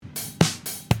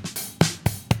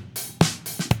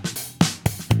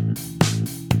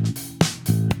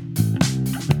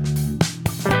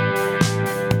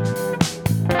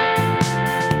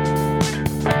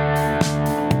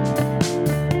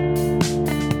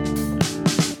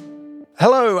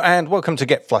Hello and welcome to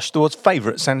Get Flushed, the world's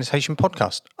favourite sanitation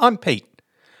podcast. I'm Pete.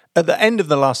 At the end of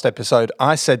the last episode,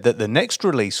 I said that the next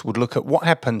release would look at what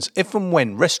happens if and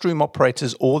when restroom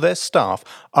operators or their staff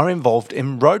are involved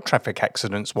in road traffic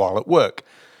accidents while at work.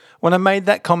 When I made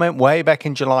that comment way back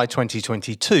in July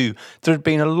 2022, there had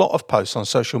been a lot of posts on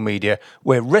social media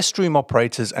where restroom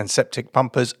operators and septic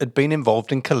pumpers had been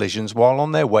involved in collisions while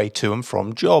on their way to and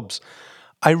from jobs.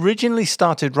 I originally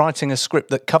started writing a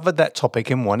script that covered that topic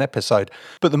in one episode,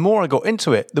 but the more I got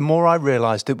into it, the more I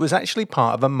realised it was actually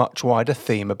part of a much wider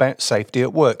theme about safety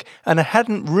at work, and I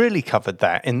hadn't really covered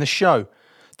that in the show.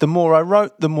 The more I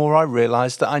wrote, the more I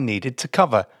realised that I needed to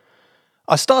cover.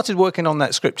 I started working on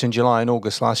that script in July and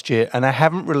August last year, and I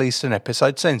haven't released an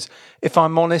episode since. If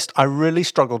I'm honest, I really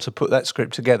struggled to put that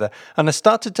script together, and I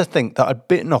started to think that I'd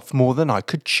bitten off more than I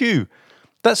could chew.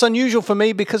 That's unusual for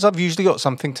me because I've usually got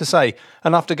something to say,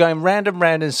 and after going round and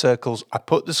round in circles, I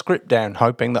put the script down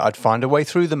hoping that I'd find a way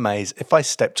through the maze if I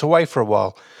stepped away for a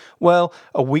while. Well,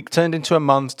 a week turned into a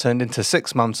month, turned into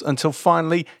 6 months, until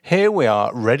finally, here we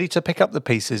are, ready to pick up the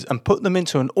pieces and put them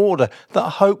into an order that I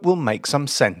hope will make some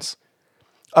sense.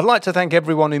 I'd like to thank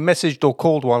everyone who messaged or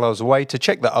called while I was away to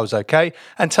check that I was okay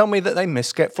and tell me that they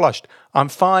missed Get Flushed. I'm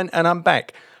fine and I'm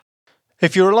back.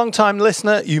 If you're a long-time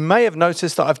listener, you may have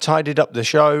noticed that I've tidied up the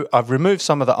show. I've removed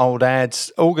some of the old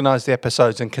ads, organised the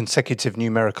episodes in consecutive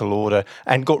numerical order,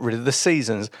 and got rid of the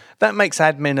seasons. That makes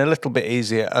admin a little bit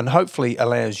easier and hopefully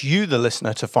allows you, the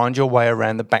listener, to find your way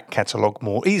around the back catalogue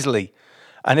more easily.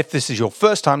 And if this is your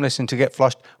first time listening to Get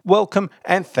Flushed, welcome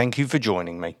and thank you for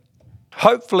joining me.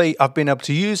 Hopefully, I've been able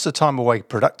to use the time away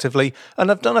productively, and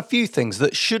I've done a few things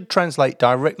that should translate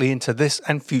directly into this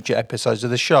and future episodes of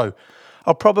the show.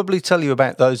 I'll probably tell you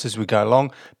about those as we go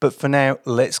along, but for now,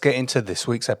 let's get into this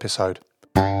week's episode.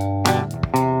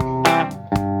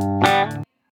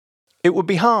 It would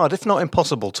be hard, if not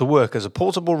impossible, to work as a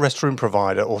portable restroom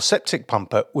provider or septic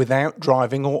pumper without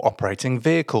driving or operating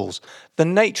vehicles. The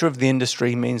nature of the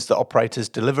industry means that operators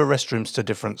deliver restrooms to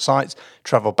different sites,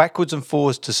 travel backwards and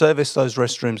forwards to service those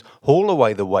restrooms, haul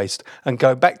away the waste, and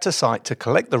go back to site to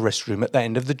collect the restroom at the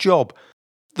end of the job.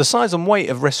 The size and weight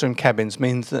of restroom cabins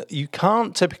means that you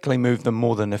can't typically move them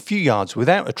more than a few yards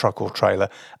without a truck or trailer,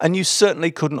 and you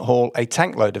certainly couldn't haul a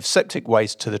tank load of septic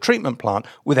waste to the treatment plant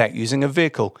without using a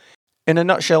vehicle. In a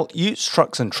nutshell, utes,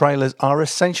 trucks and trailers are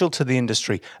essential to the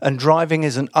industry, and driving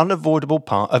is an unavoidable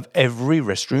part of every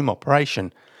restroom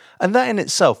operation. And that in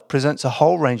itself presents a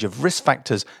whole range of risk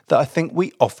factors that I think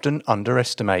we often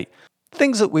underestimate.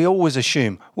 Things that we always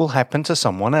assume will happen to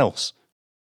someone else.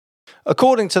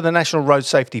 According to the National Road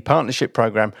Safety Partnership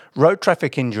Programme, road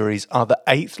traffic injuries are the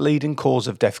 8th leading cause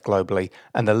of death globally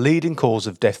and the leading cause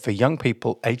of death for young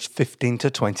people aged 15 to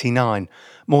 29.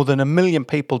 More than 1 million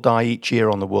people die each year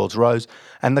on the world's roads,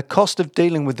 and the cost of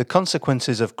dealing with the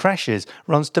consequences of crashes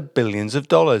runs to billions of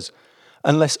dollars.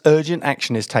 Unless urgent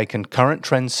action is taken, current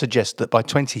trends suggest that by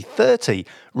 2030,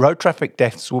 road traffic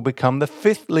deaths will become the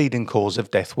 5th leading cause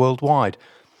of death worldwide.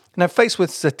 Now, faced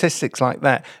with statistics like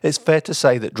that, it's fair to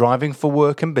say that driving for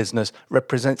work and business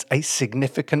represents a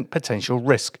significant potential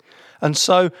risk. And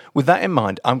so, with that in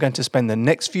mind, I'm going to spend the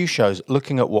next few shows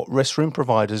looking at what restroom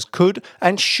providers could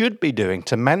and should be doing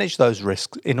to manage those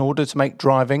risks in order to make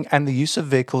driving and the use of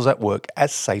vehicles at work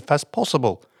as safe as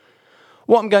possible.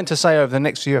 What I'm going to say over the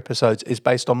next few episodes is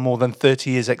based on more than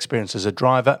 30 years' experience as a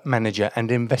driver, manager and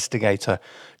investigator.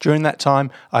 During that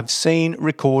time, I've seen,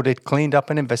 recorded, cleaned up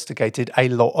and investigated a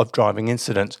lot of driving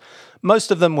incidents.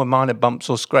 Most of them were minor bumps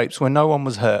or scrapes where no one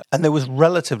was hurt and there was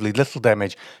relatively little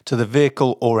damage to the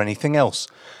vehicle or anything else.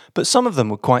 But some of them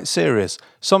were quite serious.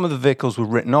 Some of the vehicles were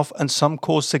written off and some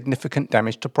caused significant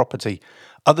damage to property.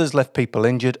 Others left people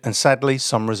injured and sadly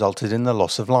some resulted in the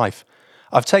loss of life.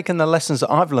 I've taken the lessons that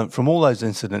I've learnt from all those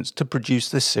incidents to produce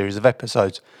this series of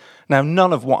episodes. Now,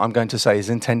 none of what I'm going to say is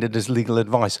intended as legal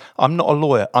advice. I'm not a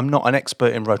lawyer. I'm not an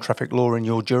expert in road traffic law in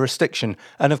your jurisdiction.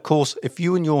 And of course, if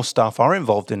you and your staff are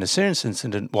involved in a serious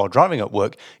incident while driving at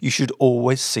work, you should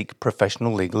always seek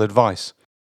professional legal advice.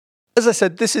 As I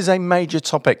said, this is a major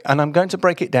topic, and I'm going to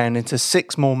break it down into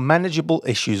 6 more manageable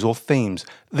issues or themes.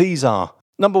 These are: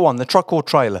 Number 1, the truck or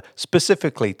trailer,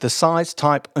 specifically the size,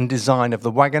 type and design of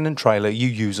the wagon and trailer you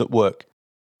use at work.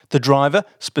 The driver,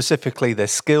 specifically their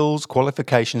skills,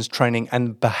 qualifications, training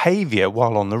and behaviour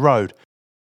while on the road.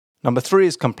 Number 3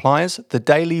 is compliance, the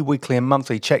daily, weekly and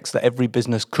monthly checks that every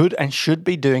business could and should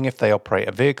be doing if they operate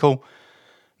a vehicle.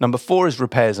 Number 4 is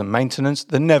repairs and maintenance,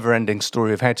 the never-ending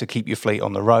story of how to keep your fleet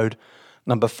on the road.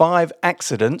 Number 5,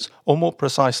 accidents, or more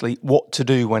precisely, what to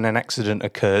do when an accident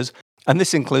occurs. And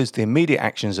this includes the immediate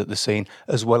actions at the scene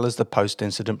as well as the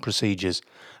post-incident procedures.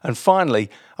 And finally,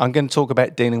 I'm going to talk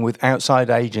about dealing with outside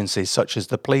agencies such as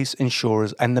the police,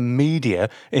 insurers and the media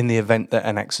in the event that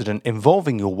an accident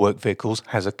involving your work vehicles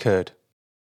has occurred.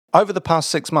 Over the past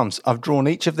 6 months, I've drawn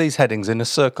each of these headings in a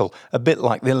circle, a bit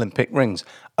like the Olympic rings.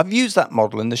 I've used that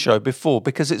model in the show before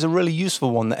because it's a really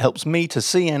useful one that helps me to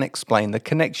see and explain the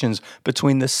connections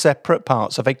between the separate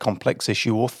parts of a complex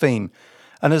issue or theme.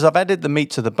 And as I've added the meat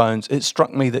to the bones, it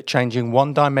struck me that changing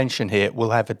one dimension here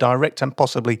will have a direct and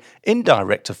possibly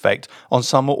indirect effect on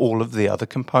some or all of the other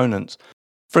components.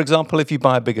 For example, if you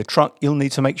buy a bigger truck, you'll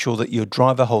need to make sure that your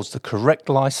driver holds the correct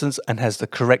license and has the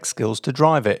correct skills to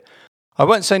drive it. I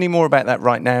won't say any more about that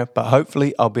right now, but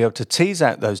hopefully I'll be able to tease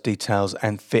out those details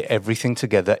and fit everything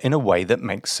together in a way that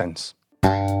makes sense.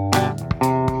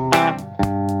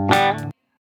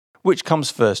 Which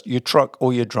comes first, your truck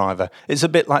or your driver? It's a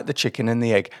bit like the chicken and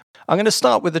the egg. I'm going to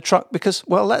start with the truck because,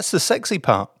 well, that's the sexy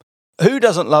part. Who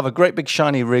doesn't love a great big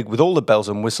shiny rig with all the bells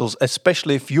and whistles,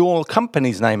 especially if your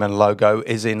company's name and logo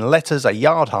is in letters a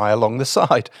yard high along the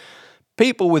side?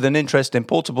 People with an interest in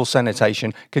portable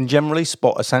sanitation can generally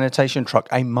spot a sanitation truck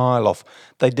a mile off.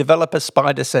 They develop a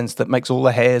spider sense that makes all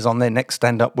the hairs on their neck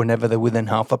stand up whenever they're within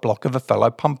half a block of a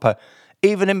fellow pumper.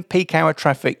 Even in peak hour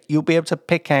traffic, you'll be able to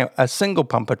pick out a single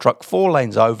pumper truck 4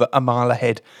 lanes over a mile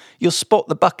ahead. You'll spot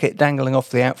the bucket dangling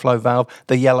off the outflow valve,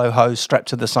 the yellow hose strapped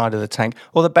to the side of the tank,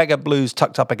 or the bag of blues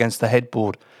tucked up against the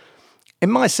headboard.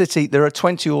 In my city, there are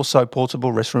 20 or so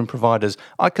portable restroom providers.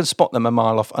 I can spot them a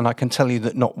mile off, and I can tell you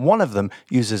that not one of them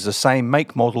uses the same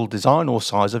make, model, design or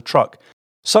size of truck.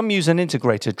 Some use an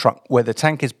integrated truck where the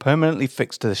tank is permanently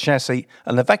fixed to the chassis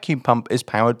and the vacuum pump is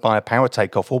powered by a power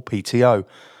takeoff or PTO.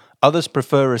 Others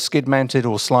prefer a skid-mounted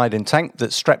or slide-in tank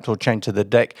that's strapped or chained to the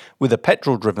deck with a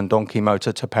petrol-driven donkey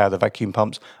motor to power the vacuum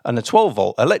pumps and a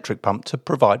 12-volt electric pump to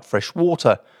provide fresh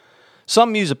water.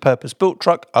 Some use a purpose-built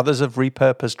truck, others have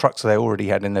repurposed trucks they already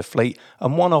had in their fleet,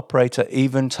 and one operator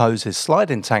even tows his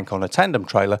slide-in tank on a tandem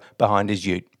trailer behind his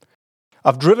ute.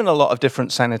 I've driven a lot of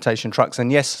different sanitation trucks,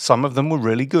 and yes, some of them were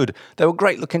really good. They were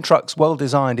great-looking trucks,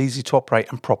 well-designed, easy to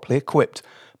operate and properly equipped.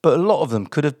 But a lot of them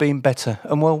could have been better,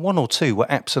 and well, 1 or 2 were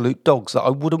absolute dogs that I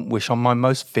wouldn't wish on my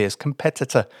most fierce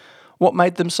competitor. What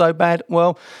made them so bad?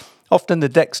 Well, often the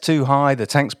deck's too high, the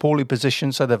tank's poorly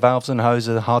positioned so the valves and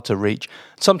hoses are hard to reach.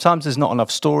 Sometimes there's not enough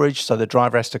storage so the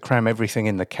driver has to cram everything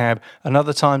in the cab, and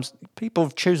other times people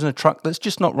have chosen a truck that's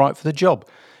just not right for the job.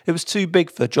 It was too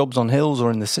big for jobs on hills or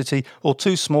in the city, or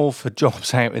too small for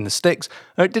jobs out in the sticks,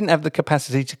 or it didn't have the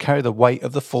capacity to carry the weight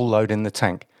of the full load in the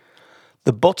tank.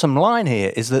 The bottom line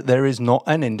here is that there is not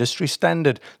an industry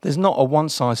standard. There's not a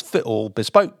one-size-fits-all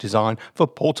bespoke design for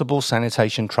portable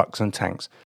sanitation trucks and tanks.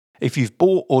 If you've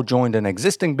bought or joined an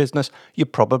existing business, you're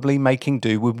probably making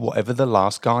do with whatever the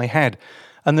last guy had.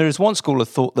 And there is one school of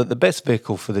thought that the best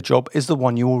vehicle for the job is the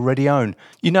one you already own.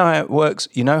 You know how it works,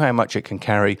 you know how much it can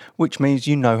carry, which means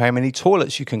you know how many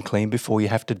toilets you can clean before you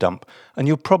have to dump. And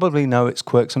you'll probably know its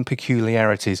quirks and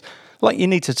peculiarities, like you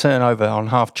need to turn over on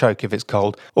half choke if it's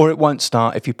cold, or it won't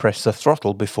start if you press the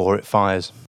throttle before it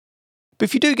fires. But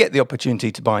if you do get the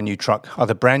opportunity to buy a new truck,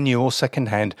 either brand new or second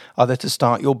hand, either to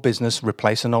start your business,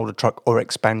 replace an older truck or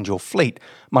expand your fleet,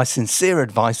 my sincere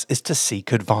advice is to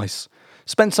seek advice.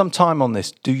 Spend some time on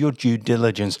this, do your due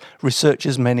diligence, research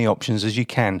as many options as you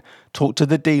can, talk to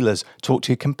the dealers, talk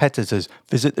to your competitors,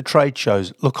 visit the trade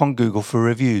shows, look on Google for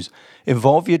reviews.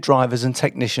 Involve your drivers and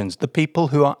technicians, the people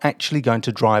who are actually going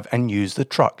to drive and use the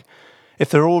truck.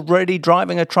 If they're already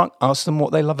driving a truck, ask them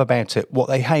what they love about it, what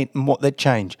they hate and what they'd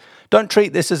change. Don't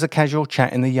treat this as a casual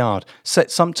chat in the yard.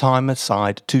 Set some time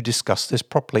aside to discuss this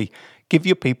properly. Give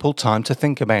your people time to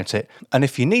think about it, and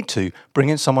if you need to, bring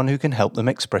in someone who can help them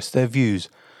express their views.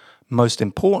 Most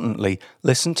importantly,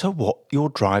 listen to what your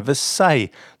drivers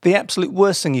say. The absolute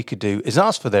worst thing you could do is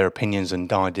ask for their opinions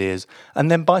and ideas,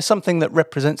 and then buy something that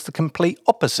represents the complete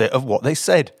opposite of what they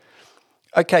said.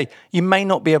 Okay, you may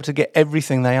not be able to get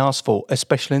everything they ask for,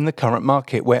 especially in the current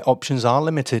market where options are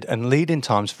limited and lead-in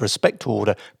times for a spec to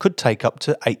order could take up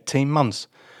to 18 months.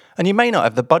 And you may not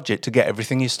have the budget to get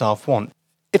everything your staff want.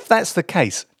 If that's the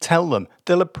case, tell them.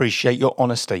 They'll appreciate your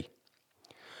honesty.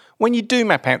 When you do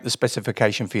map out the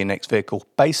specification for your next vehicle,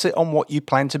 base it on what you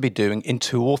plan to be doing in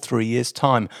 2 or 3 years'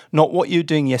 time, not what you're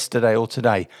doing yesterday or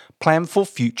today. Plan for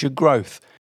future growth.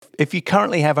 If you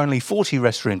currently have only 40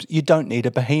 restrooms, you don't need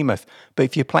a behemoth. But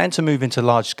if you plan to move into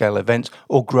large-scale events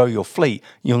or grow your fleet,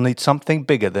 you'll need something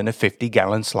bigger than a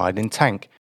 50-gallon sliding tank.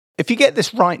 If you get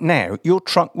this right now, your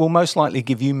truck will most likely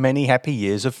give you many happy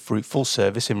years of fruitful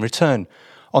service in return.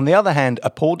 On the other hand, a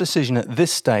poor decision at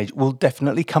this stage will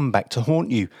definitely come back to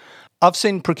haunt you. I've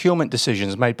seen procurement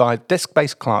decisions made by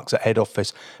desk-based clerks at head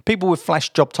office, people with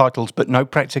flash job titles but no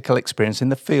practical experience in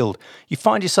the field. You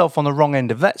find yourself on the wrong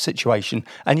end of that situation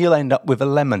and you'll end up with a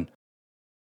lemon.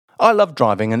 I love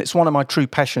driving and it's one of my true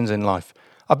passions in life.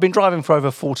 I've been driving for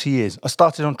over 40 years. I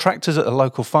started on tractors at the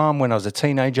local farm when I was a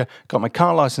teenager, got my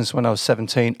car licence when I was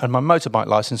 17 and my motorbike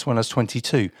licence when I was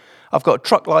 22. I've got a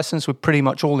truck licence with pretty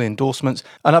much all the endorsements,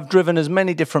 and I've driven as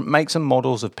many different makes and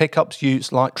models of pickups,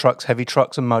 utes, light trucks, heavy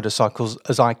trucks and motorcycles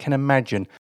as I can imagine.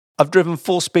 I've driven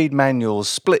 4-speed manuals,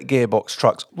 split gearbox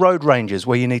trucks, road rangers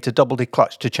where you need to double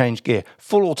declutch to change gear,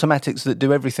 full automatics that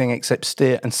do everything except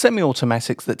steer, and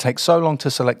semi-automatics that take so long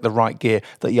to select the right gear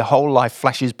that your whole life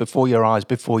flashes before your eyes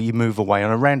before you move away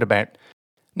on a roundabout.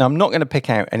 Now, I'm not going to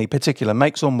pick out any particular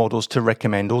makes or models to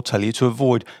recommend or tell you to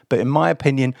avoid, but in my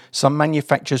opinion, some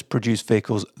manufacturers produce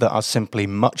vehicles that are simply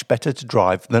much better to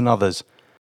drive than others.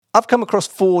 I've come across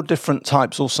 4 different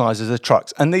types or sizes of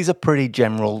trucks, and these are pretty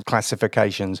general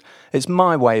classifications. It's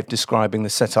my way of describing the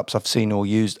setups I've seen or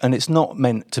used, and it's not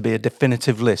meant to be a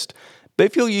definitive list. But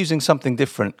if you're using something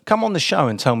different, come on the show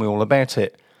and tell me all about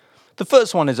it. The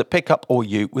first one is a pickup or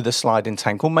ute with a sliding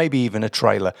tank or maybe even a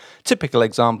trailer. Typical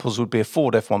examples would be a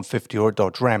Ford F-150 or a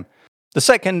Dodge Ram. The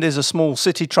second is a small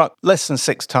city truck, less than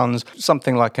 6 tonnes,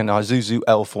 something like an Isuzu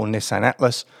Elf or Nissan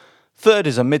Atlas. Third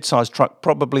is a mid-sized truck,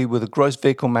 probably with a gross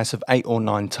vehicle mass of 8 or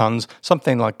 9 tonnes,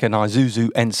 something like an Isuzu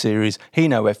N-Series,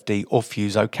 Hino FD or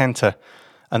Fuso Canter.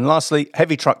 And lastly,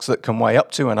 heavy trucks that can weigh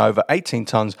up to and over 18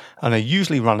 tonnes and are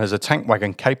usually run as a tank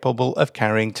wagon capable of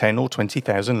carrying 10 or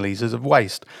 20,000 litres of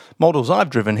waste. Models I've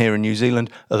driven here in New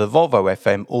Zealand are the Volvo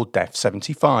FM or DAF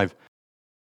 75.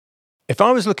 If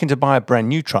I was looking to buy a brand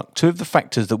new truck, 2 of the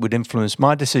factors that would influence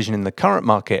my decision in the current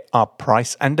market are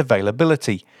price and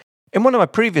availability. In one of my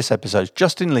previous episodes,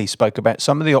 Justin Lee spoke about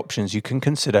some of the options you can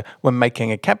consider when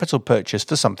making a capital purchase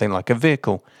for something like a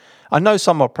vehicle. I know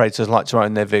some operators like to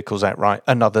own their vehicles outright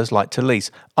and others like to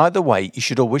lease. Either way, you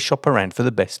should always shop around for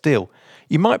the best deal.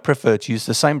 You might prefer to use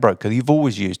the same broker you've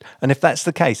always used, and if that's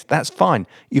the case, that's fine.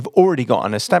 You've already got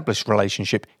an established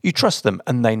relationship, you trust them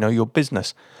and they know your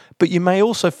business. But you may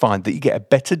also find that you get a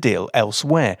better deal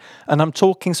elsewhere, and I'm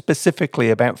talking specifically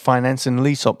about finance and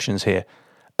lease options here.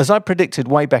 As I predicted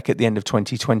way back at the end of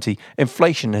 2020,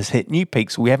 inflation has hit new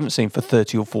peaks we haven't seen for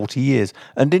 30 or 40 years,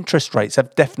 and interest rates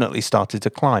have definitely started to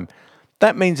climb.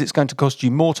 That means it's going to cost you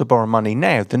more to borrow money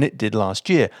now than it did last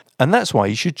year, and that's why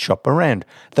you should shop around.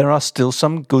 There are still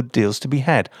some good deals to be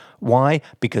had. Why?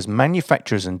 Because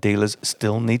manufacturers and dealers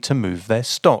still need to move their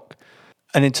stock.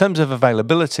 And in terms of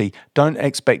availability, don't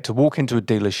expect to walk into a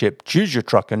dealership, choose your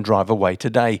truck and drive away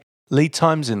today. Lead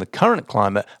times in the current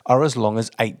climate are as long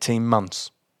as 18 months.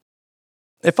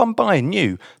 If I'm buying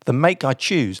new, the make I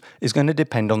choose is going to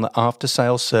depend on the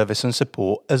after-sales service and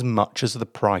support as much as the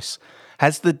price.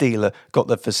 Has the dealer got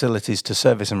the facilities to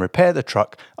service and repair the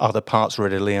truck? Are the parts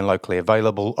readily and locally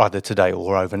available, either today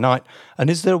or overnight?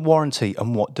 And is there a warranty,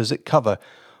 and what does it cover?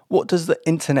 What does the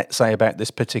internet say about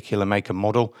this particular make and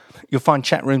model? You'll find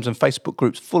chat rooms and Facebook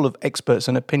groups full of experts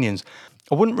and opinions.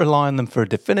 I wouldn't rely on them for a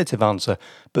definitive answer,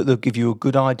 but they'll give you a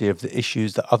good idea of the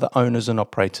issues that other owners and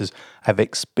operators have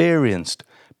experienced.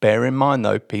 Bear in mind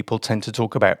though, people tend to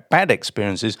talk about bad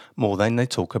experiences more than they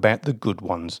talk about the good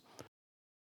ones.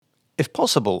 If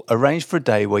possible, arrange for a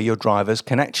day where your drivers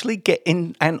can actually get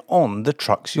in and on the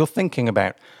trucks you're thinking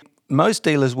about. Most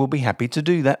dealers will be happy to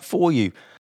do that for you.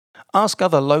 Ask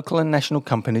other local and national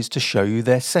companies to show you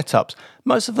their setups.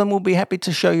 Most of them will be happy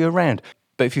to show you around.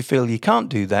 But if you feel you can't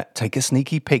do that, take a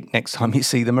sneaky peek next time you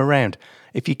see them around.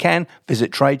 If you can,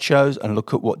 visit trade shows and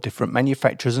look at what different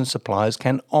manufacturers and suppliers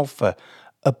can offer.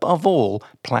 Above all,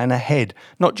 plan ahead,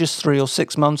 not just 3 or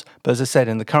 6 months, but as I said,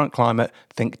 in the current climate,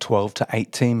 think 12 to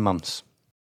 18 months.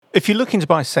 If you're looking to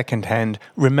buy second-hand,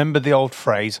 remember the old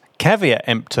phrase, caveat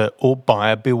emptor or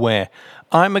buyer beware.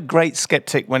 I'm a great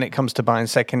skeptic when it comes to buying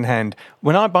second-hand.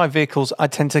 When I buy vehicles, I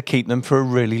tend to keep them for a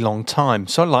really long time,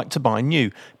 so I like to buy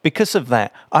new. Because of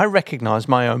that, I recognise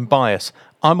my own bias.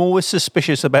 I'm always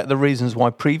suspicious about the reasons why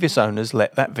previous owners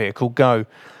let that vehicle go.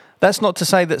 That's not to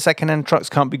say that second-hand trucks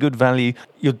can't be good value.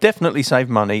 You'll definitely save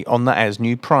money on the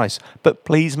as-new price, but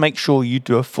please make sure you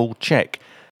do a full check.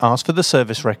 Ask for the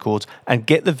service records and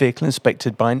get the vehicle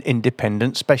inspected by an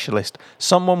independent specialist,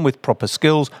 someone with proper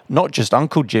skills, not just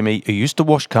Uncle Jimmy who used to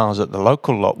wash cars at the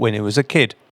local lot when he was a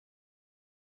kid.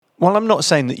 While I'm not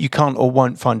saying that you can't or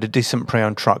won't find a decent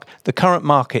pre-owned truck, the current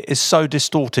market is so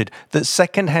distorted that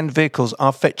second-hand vehicles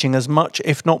are fetching as much,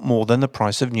 if not more, than the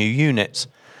price of new units.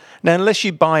 Now, unless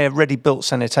you buy a ready-built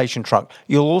sanitation truck,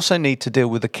 you'll also need to deal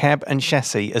with the cab and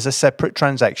chassis as a separate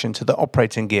transaction to the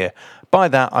operating gear. By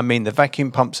that, I mean the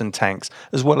vacuum pumps and tanks,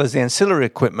 as well as the ancillary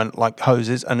equipment like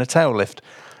hoses and a tail lift.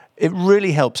 It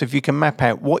really helps if you can map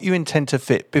out what you intend to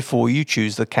fit before you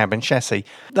choose the cab and chassis.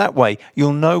 That way,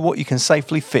 you'll know what you can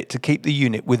safely fit to keep the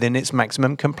unit within its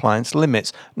maximum compliance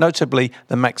limits, notably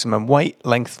the maximum weight,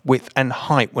 length, width and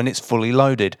height when it's fully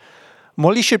loaded.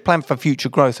 While you should plan for future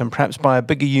growth and perhaps buy a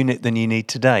bigger unit than you need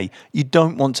today, you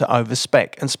don't want to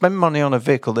overspec and spend money on a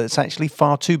vehicle that's actually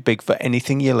far too big for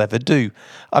anything you'll ever do.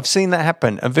 I've seen that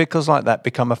happen, and vehicles like that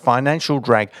become a financial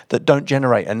drag that don't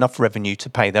generate enough revenue to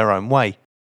pay their own way.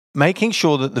 Making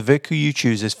sure that the vehicle you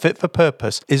choose is fit for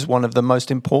purpose is one of the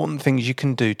most important things you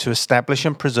can do to establish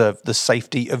and preserve the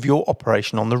safety of your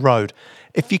operation on the road.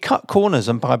 If you cut corners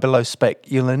and buy below spec,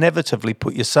 you'll inevitably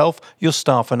put yourself, your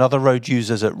staff and other road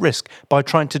users at risk by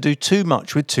trying to do too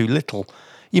much with too little.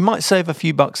 You might save a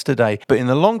few bucks today, but in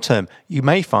the long term, you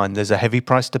may find there's a heavy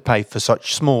price to pay for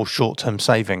such small short-term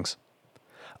savings.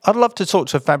 I'd love to talk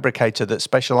to a fabricator that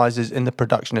specialises in the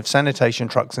production of sanitation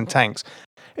trucks and tanks.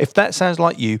 If that sounds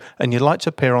like you and you'd like to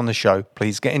appear on the show,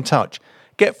 please get in touch.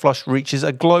 Get Flushed reaches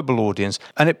a global audience,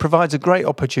 and it provides a great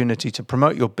opportunity to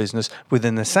promote your business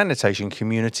within the sanitation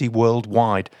community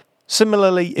worldwide.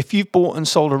 Similarly, if you've bought and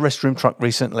sold a restroom truck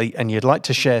recently and you'd like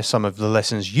to share some of the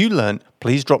lessons you learned,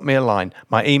 please drop me a line.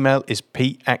 My email is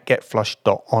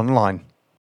pete@getflushed.online.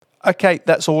 Okay,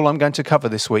 that's all I'm going to cover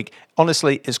this week.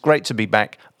 Honestly, it's great to be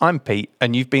back. I'm Pete,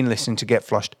 and you've been listening to Get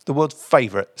Flushed, the world's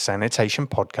favourite sanitation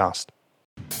podcast.